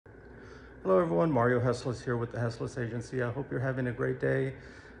Hello everyone, Mario Hesles here with the Hesles Agency. I hope you're having a great day.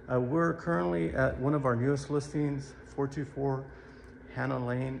 We're currently at one of our newest listings, 424 Hannah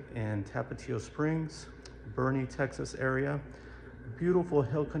Lane in Tapatio Springs, Boerne, Texas area. Beautiful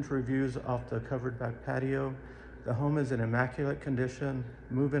hill country views off the covered back patio. The home is in immaculate condition,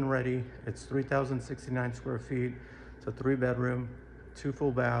 move-in ready. It's 3,069 square feet. It's a 3-bedroom, 2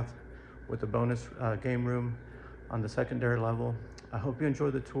 full bath with a bonus game room on the secondary level. I hope you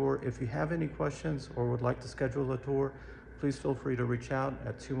enjoy the tour. If you have any questions or would like to schedule a tour, please feel free to reach out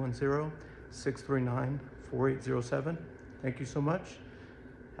at 210-639-4807. Thank you so much.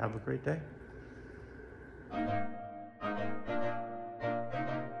 Have a great day.